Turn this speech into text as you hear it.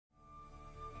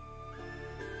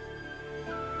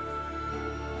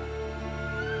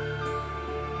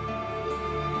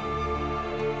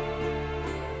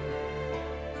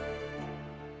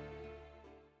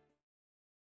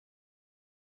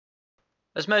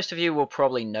As most of you will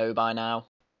probably know by now,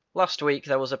 last week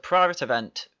there was a private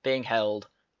event being held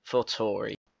for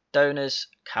Tory donors,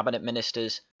 cabinet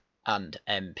ministers and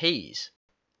MPs,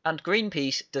 and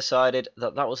Greenpeace decided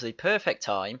that that was the perfect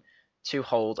time to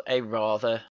hold a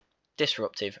rather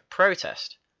disruptive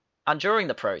protest. And during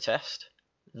the protest,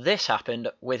 this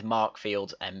happened with Mark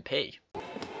Field's MP.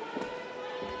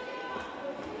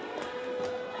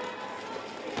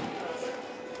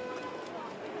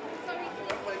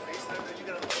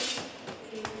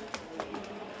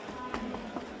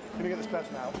 Can you get this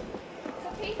person out? It's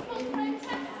a peaceful protest.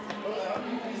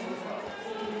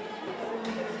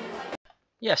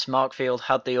 Yes, Mark Field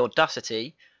had the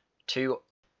audacity to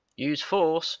use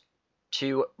force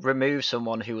to remove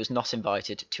someone who was not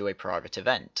invited to a private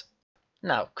event.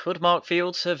 Now, could Mark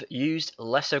Fields have used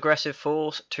less aggressive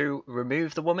force to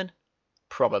remove the woman?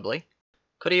 Probably.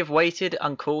 Could he have waited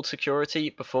and called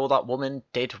security before that woman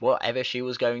did whatever she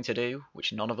was going to do,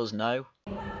 which none of us know?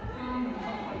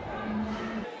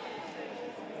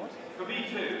 For me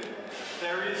too,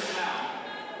 there is now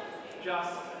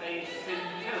just a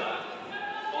scintilla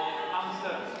of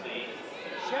uncertainty.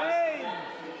 Shame!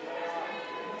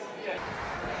 Yes.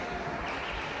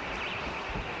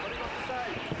 What have you got to say?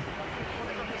 What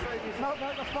have you got to say? No,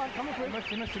 that's fine. Come on through.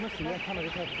 Missy. Yeah, come on.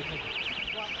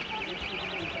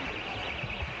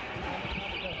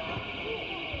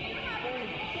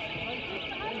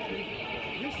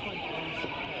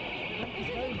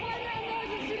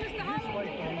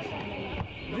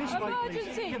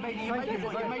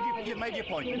 You've made your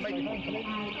point.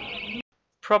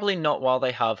 Probably not while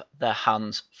they have their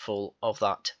hands full of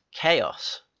that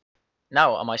chaos.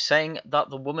 Now, am I saying that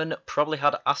the woman probably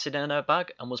had acid in her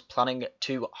bag and was planning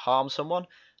to harm someone?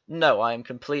 No, I am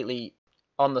completely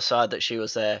on the side that she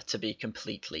was there to be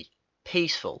completely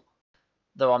peaceful.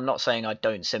 Though I'm not saying I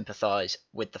don't sympathise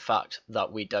with the fact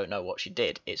that we don't know what she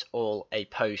did. It's all a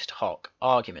post hoc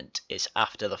argument. It's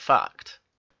after the fact.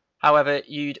 However,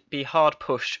 you'd be hard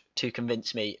pushed to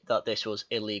convince me that this was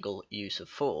illegal use of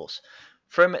force.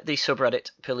 From the subreddit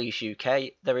Police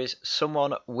UK, there is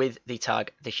someone with the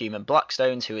tag The Human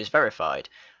Blackstones who is verified,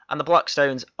 and the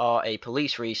Blackstones are a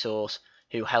police resource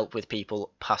who help with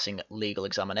people passing legal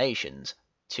examinations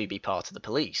to be part of the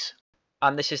police.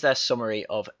 And this is their summary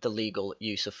of the legal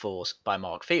use of force by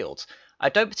Mark Fields. I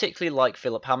don't particularly like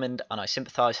Philip Hammond, and I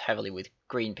sympathise heavily with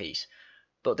Greenpeace,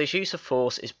 but this use of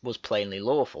force was plainly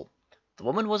lawful. The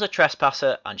woman was a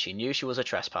trespasser, and she knew she was a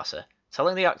trespasser.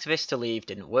 Telling the activists to leave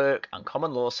didn't work, and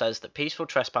common law says that peaceful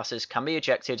trespassers can be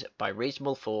ejected by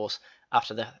reasonable force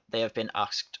after they have been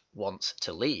asked once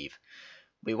to leave.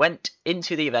 We went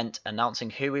into the event announcing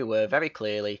who we were very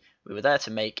clearly. We were there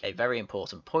to make a very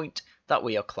important point, that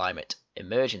we are climate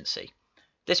emergency.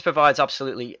 This provides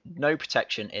absolutely no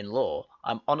protection in law.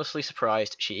 I'm honestly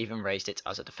surprised she even raised it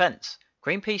as a defence.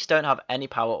 Greenpeace don't have any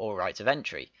power or right of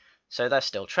entry, so they're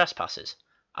still trespassers,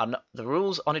 and the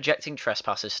rules on ejecting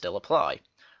trespassers still apply.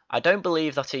 I don't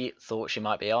believe that he thought she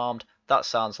might be armed. That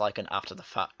sounds like an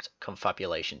after-the-fact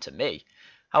confabulation to me.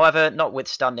 However,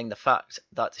 notwithstanding the fact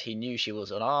that he knew she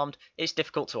was unarmed, it's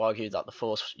difficult to argue that the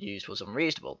force used was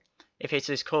unreasonable. If it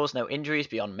has caused no injuries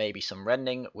beyond maybe some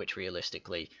rending, which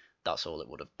realistically, that's all it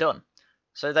would have done.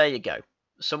 So there you go.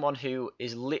 Someone who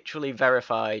is literally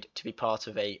verified to be part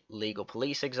of a legal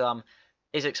police exam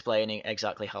is explaining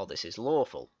exactly how this is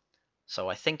lawful. So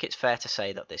I think it's fair to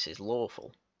say that this is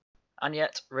lawful. And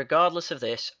yet, regardless of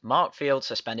this, Mark Field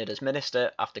suspended as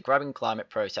minister after grabbing climate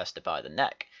protester by the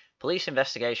neck. Police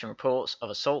investigation reports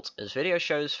of assault as video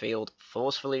shows Field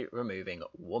forcefully removing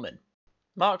woman.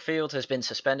 Mark Field has been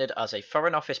suspended as a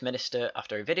Foreign Office minister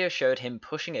after a video showed him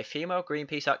pushing a female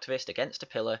Greenpeace activist against a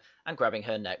pillar and grabbing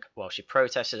her neck while she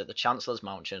protested at the Chancellor's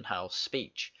Mansion House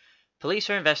speech. Police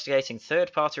are investigating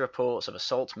third-party reports of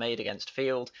assault made against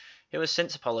Field, who has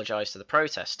since apologised to the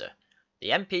protester.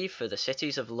 The MP for the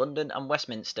cities of London and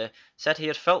Westminster said he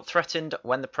had felt threatened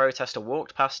when the protester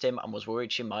walked past him and was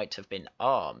worried she might have been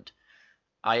armed.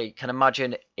 I can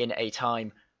imagine in a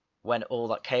time when all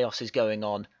that chaos is going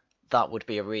on, that would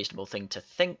be a reasonable thing to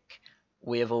think.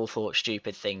 We have all thought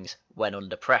stupid things when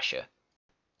under pressure.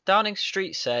 Downing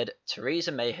Street said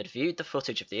Theresa May had viewed the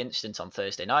footage of the incident on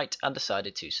Thursday night and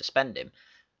decided to suspend him.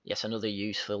 Yet another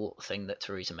useful thing that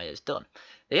Theresa May has done.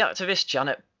 The activist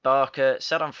Janet Barker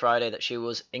said on Friday that she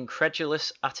was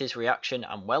incredulous at his reaction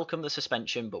and welcomed the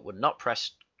suspension but would not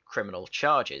press criminal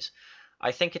charges.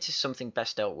 I think it is something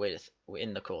best dealt with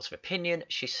in the court of opinion,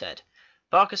 she said.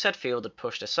 Barker said Field had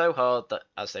pushed her so hard that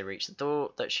as they reached the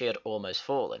door that she had almost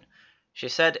fallen. She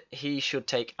said he should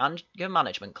take anger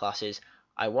management classes.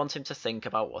 I want him to think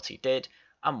about what he did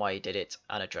and why he did it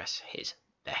and address his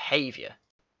behaviour.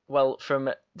 Well, from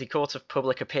the court of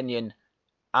public opinion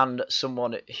and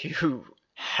someone who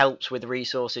helps with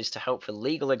resources to help for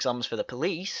legal exams for the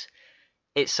police,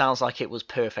 it sounds like it was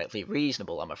perfectly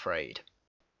reasonable, I'm afraid.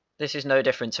 This is no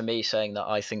different to me saying that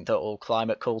I think that all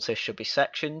climate cultists should be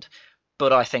sectioned,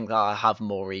 but I think that I have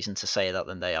more reason to say that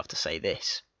than they have to say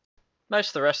this. Most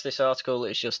of the rest of this article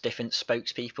is just different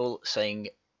spokespeople saying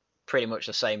pretty much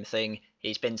the same thing.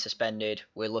 He's been suspended,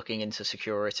 we're looking into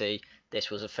security, this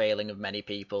was a failing of many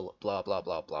people, blah blah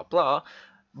blah blah blah.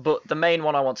 But the main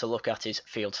one I want to look at is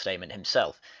Field's statement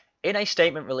himself. In a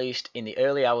statement released in the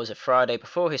early hours of Friday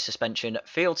before his suspension,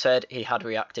 Field said he had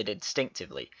reacted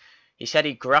instinctively. He said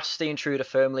he grasped the intruder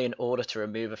firmly in order to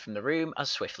remove her from the room as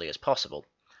swiftly as possible.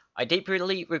 I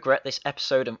deeply regret this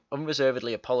episode and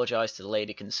unreservedly apologise to the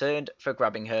lady concerned for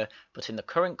grabbing her, but in the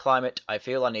current climate I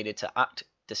feel I needed to act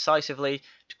decisively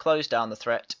to close down the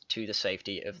threat to the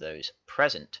safety of those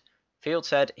present. Field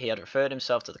said he had referred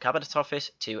himself to the Cabinet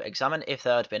Office to examine if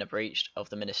there had been a breach of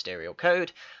the ministerial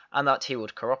code and that he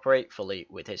would cooperate fully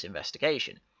with his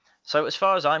investigation. So as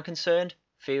far as I'm concerned,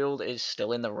 Field is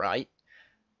still in the right.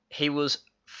 He was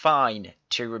fine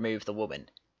to remove the woman.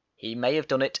 He may have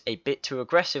done it a bit too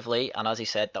aggressively, and as he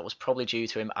said, that was probably due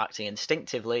to him acting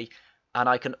instinctively, and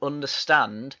I can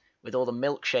understand, with all the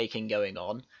milkshaking going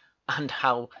on, and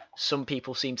how some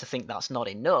people seem to think that's not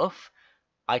enough,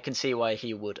 I can see why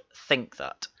he would think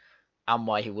that, and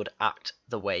why he would act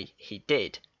the way he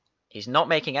did. He's not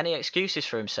making any excuses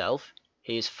for himself.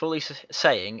 He is fully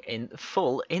saying in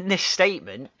this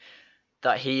statement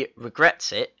that he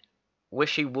regrets it,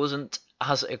 wish he wasn't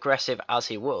as aggressive as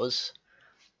he was,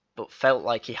 but felt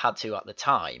like he had to at the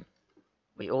time.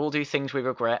 We all do things we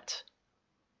regret.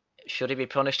 Should he be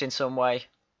punished in some way?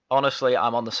 Honestly,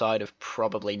 I'm on the side of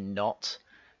probably not.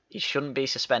 He shouldn't be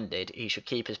suspended. He should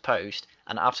keep his post,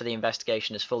 and after the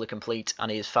investigation is fully complete and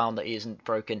he has found that he hasn't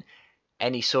broken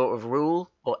any sort of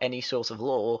rule or any sort of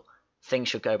law, things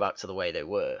should go back to the way they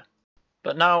were.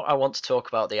 But now I want to talk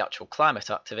about the actual climate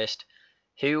activist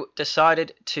who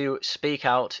decided to speak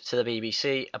out to the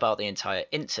BBC about the entire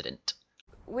incident.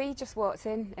 We just walked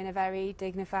in a very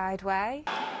dignified way.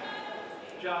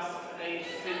 Just a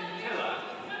scintilla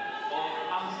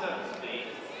of uncertainty.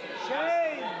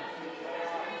 Shame!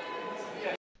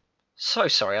 So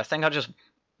sorry, I think I just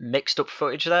mixed up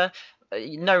footage there.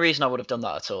 No reason I would have done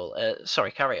that at all.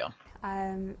 Sorry, carry on.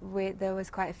 There was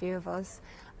quite a few of us,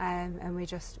 and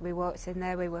we walked in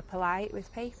there. We were polite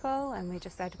with people, and we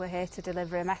just said we're here to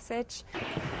deliver a message.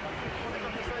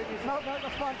 No,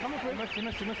 that's fine. Come with me.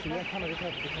 Missy. Yeah, come on.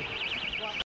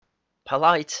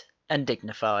 Polite and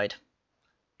dignified.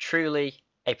 Truly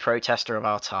a protester of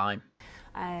our time.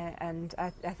 And I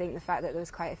think the fact that there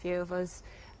was quite a few of us,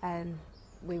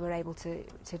 we were able to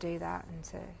do that and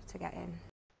to get in.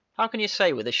 How can you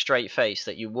say with a straight face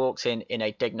that you walked in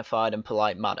a dignified and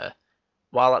polite manner,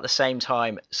 while at the same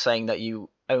time saying that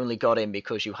you only got in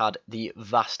because you had the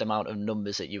vast amount of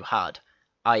numbers that you had,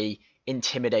 i.e.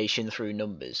 intimidation through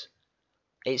numbers?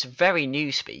 It's very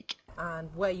newspeak.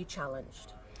 And were you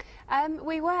challenged?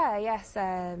 We were, yes.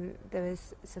 There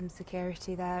was some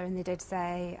security there, and they did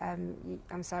say,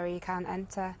 I'm sorry, you can't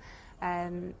enter.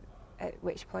 At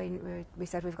which point we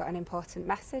said we've got an important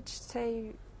message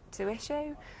to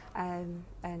issue, and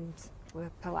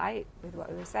we're polite with what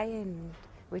we were saying, and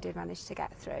we did manage to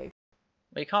get through.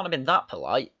 Well, you can't have been that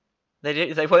polite.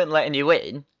 They weren't letting you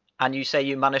in, and you say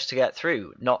you managed to get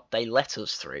through, not they let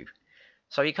us through.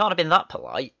 So you can't have been that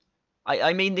polite.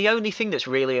 I mean, the only thing that's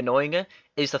really annoying her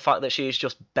is the fact that she is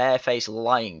just barefaced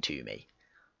lying to me.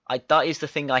 That is the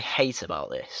thing I hate about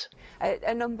this.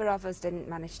 A number of us didn't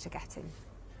manage to get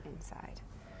inside.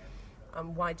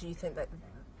 And why do you think that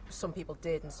some people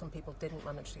did and some people didn't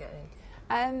manage to get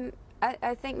in?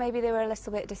 I think maybe they were a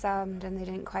little bit disarmed and they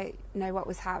didn't quite know what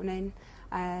was happening.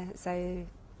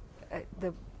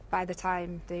 By the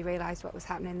time they realised what was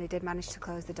happening, they did manage to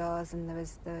close the doors, and there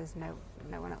was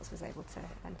no one else was able to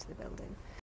enter the building.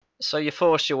 So you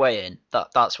forced your way in.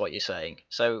 That's what you're saying.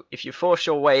 So if you forced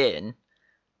your way in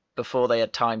before they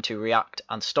had time to react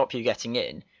and stop you getting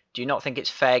in, do you not think it's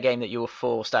fair game that you were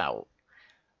forced out?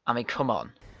 I mean, come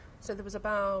on. So there was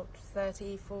about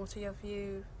 30, 40 of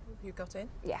you who got in?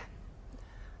 Yeah.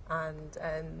 And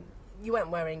you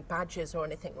weren't wearing badges or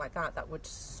anything like that that would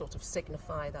sort of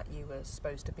signify that you were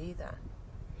supposed to be there?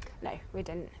 No, we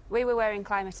didn't. We were wearing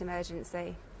climate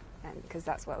emergency, because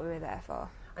that's what we were there for.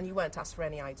 And you weren't asked for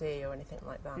any ID or anything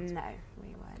like that? No,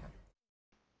 we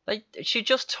weren't. She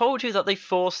just told you that they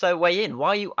forced their way in. Why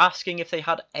are you asking if they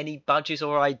had any badges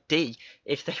or ID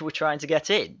if they were trying to get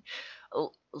in?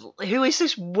 Who is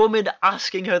this woman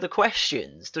asking her the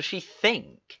questions? Does she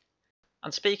think?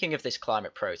 And speaking of this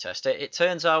climate protest, it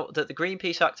turns out that the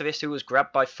Greenpeace activist who was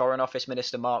grabbed by Foreign Office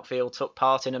Minister Mark Field took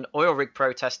part in an oil rig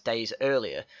protest days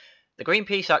earlier. The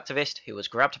Greenpeace activist who was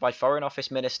grabbed by Foreign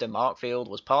Office Minister Mark Field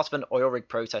was part of an oil rig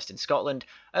protest in Scotland.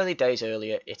 Only days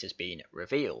earlier, it has been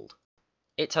revealed.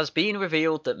 It has been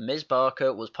revealed that Ms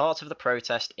Barker was part of the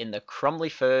protest in the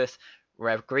Cromley Firth,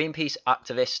 where Greenpeace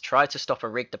activists tried to stop a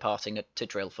rig departing to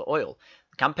drill for oil.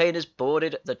 The campaigners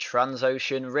boarded the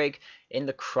Transocean rig in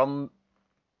the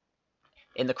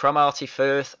Cromarty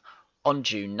Firth on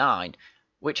June 9,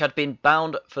 which had been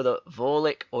bound for the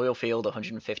Vorlich oil field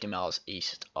 150 miles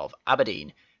east of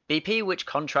Aberdeen. BP, which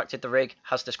contracted the rig,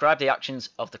 has described the actions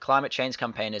of the climate change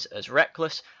campaigners as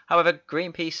reckless. However,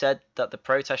 Greenpeace said that the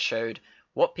protest showed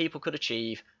what people could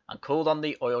achieve and called on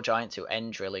the oil giant to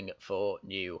end drilling for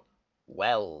new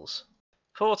wells.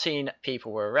 14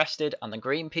 people were arrested, and the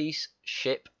Greenpeace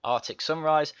ship Arctic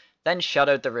Sunrise then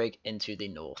shadowed the rig into the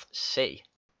North Sea.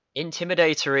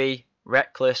 Intimidatory,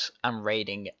 reckless, and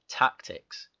raiding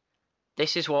tactics.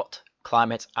 This is what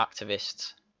climate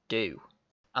activists do.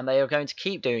 And they are going to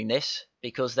keep doing this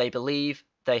because they believe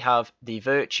they have the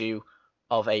virtue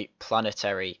of a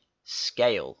planetary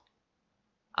scale.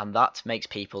 And that makes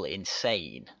people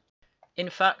insane. In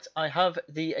fact, I have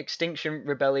the Extinction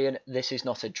Rebellion This Is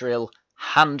Not a Drill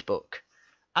handbook.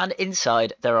 And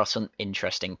inside there are some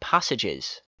interesting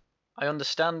passages. I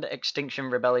understand Extinction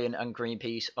Rebellion and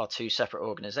Greenpeace are two separate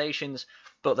organisations,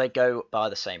 but they go by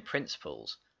the same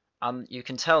principles. And you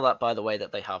can tell that by the way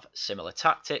that they have similar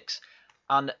tactics.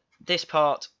 And this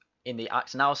part in the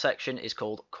Act Now section is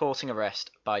called Courting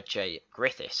Arrest by J.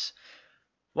 Griffiths.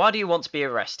 Why do you want to be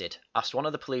arrested? Asked one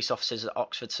of the police officers at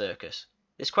Oxford Circus.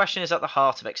 This question is at the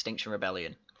heart of Extinction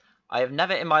Rebellion. I have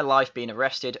never in my life been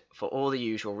arrested for all the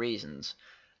usual reasons.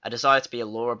 A desire to be a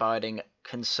law-abiding,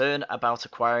 concern about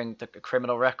acquiring the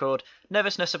criminal record,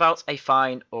 nervousness about a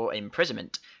fine or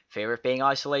imprisonment, fear of being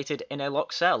isolated in a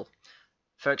locked cell.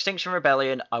 For Extinction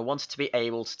Rebellion, I wanted to be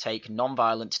able to take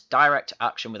non-violent, direct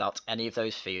action without any of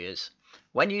those fears.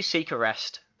 When you seek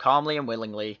arrest, calmly and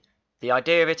willingly, the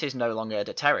idea of it is no longer a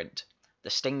deterrent.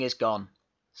 The sting is gone.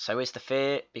 So is the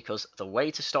fear, because the way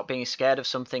to stop being scared of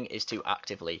something is to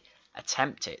actively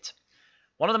attempt it.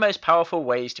 One of the most powerful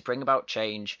ways to bring about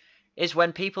change is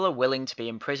when people are willing to be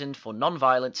imprisoned for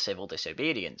non-violent civil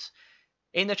disobedience.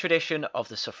 In the tradition of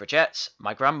the suffragettes,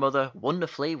 my grandmother,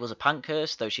 wonderfully, was a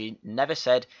Pankhurst, though she never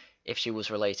said if she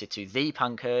was related to the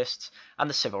Pankhursts, and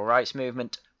the civil rights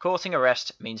movement. Courting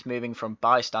arrest means moving from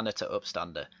bystander to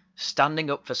upstander, standing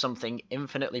up for something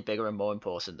infinitely bigger and more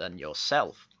important than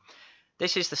yourself.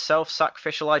 This is the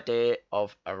self-sacrificial idea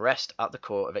of arrest at the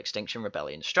core of Extinction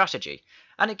Rebellion strategy,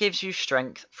 and it gives you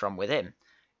strength from within.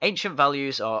 Ancient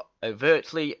values are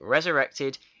overtly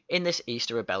resurrected in this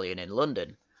Easter rebellion in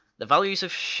London. The values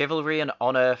of chivalry and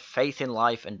honour, faith in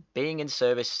life, and being in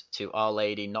service to Our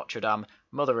Lady, Notre Dame,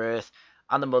 Mother Earth,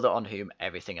 and the mother on whom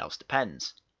everything else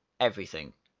depends.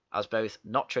 Everything, as both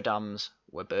Notre Dames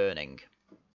were burning.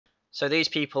 So these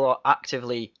people are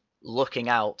actively looking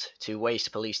out to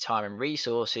waste police time and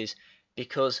resources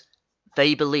because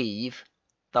they believe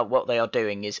that what they are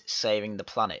doing is saving the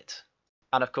planet.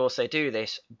 And of course they do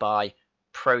this by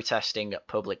protesting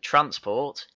public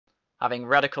transport, having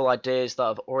radical ideas that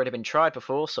have already been tried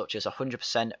before, such as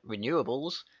 100%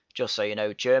 renewables. Just so you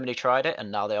know, Germany tried it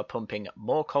and now they are pumping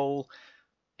more coal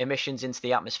emissions into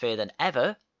the atmosphere than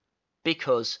ever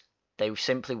because they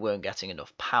simply weren't getting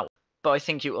enough power. But I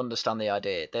think you understand the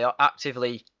idea. They are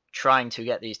actively trying to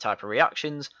get these type of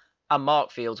reactions, and Mark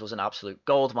Fields was an absolute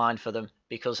goldmine for them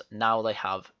because now they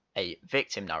have a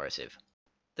victim narrative.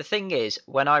 The thing is,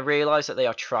 when I realise that they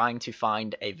are trying to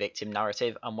find a victim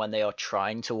narrative and when they are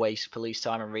trying to waste police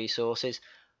time and resources,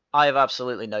 I have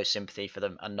absolutely no sympathy for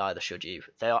them, and neither should you.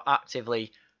 They are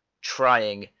actively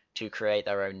trying to create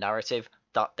their own narrative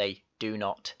that they do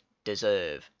not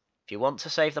deserve. If you want to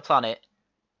save the planet,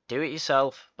 do it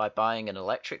yourself by buying an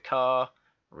electric car,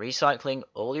 recycling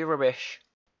all your rubbish,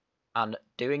 and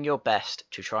doing your best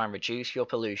to try and reduce your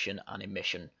pollution and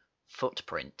emission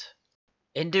footprint.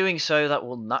 In doing so, that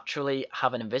will naturally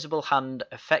have an invisible hand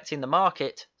affecting the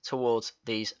market towards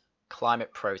these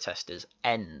climate protesters'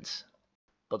 ends.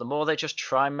 But the more they just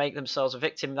try and make themselves a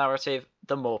victim narrative,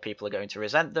 the more people are going to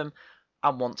resent them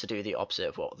and want to do the opposite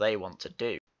of what they want to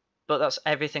do. But that's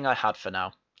everything I had for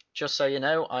now. Just so you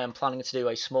know, I am planning to do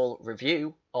a small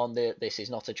review on the This Is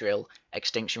Not a Drill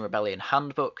Extinction Rebellion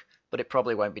handbook, but it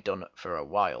probably won't be done for a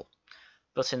while.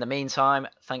 But in the meantime,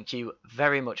 thank you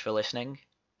very much for listening,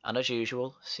 and as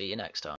usual, see you next time.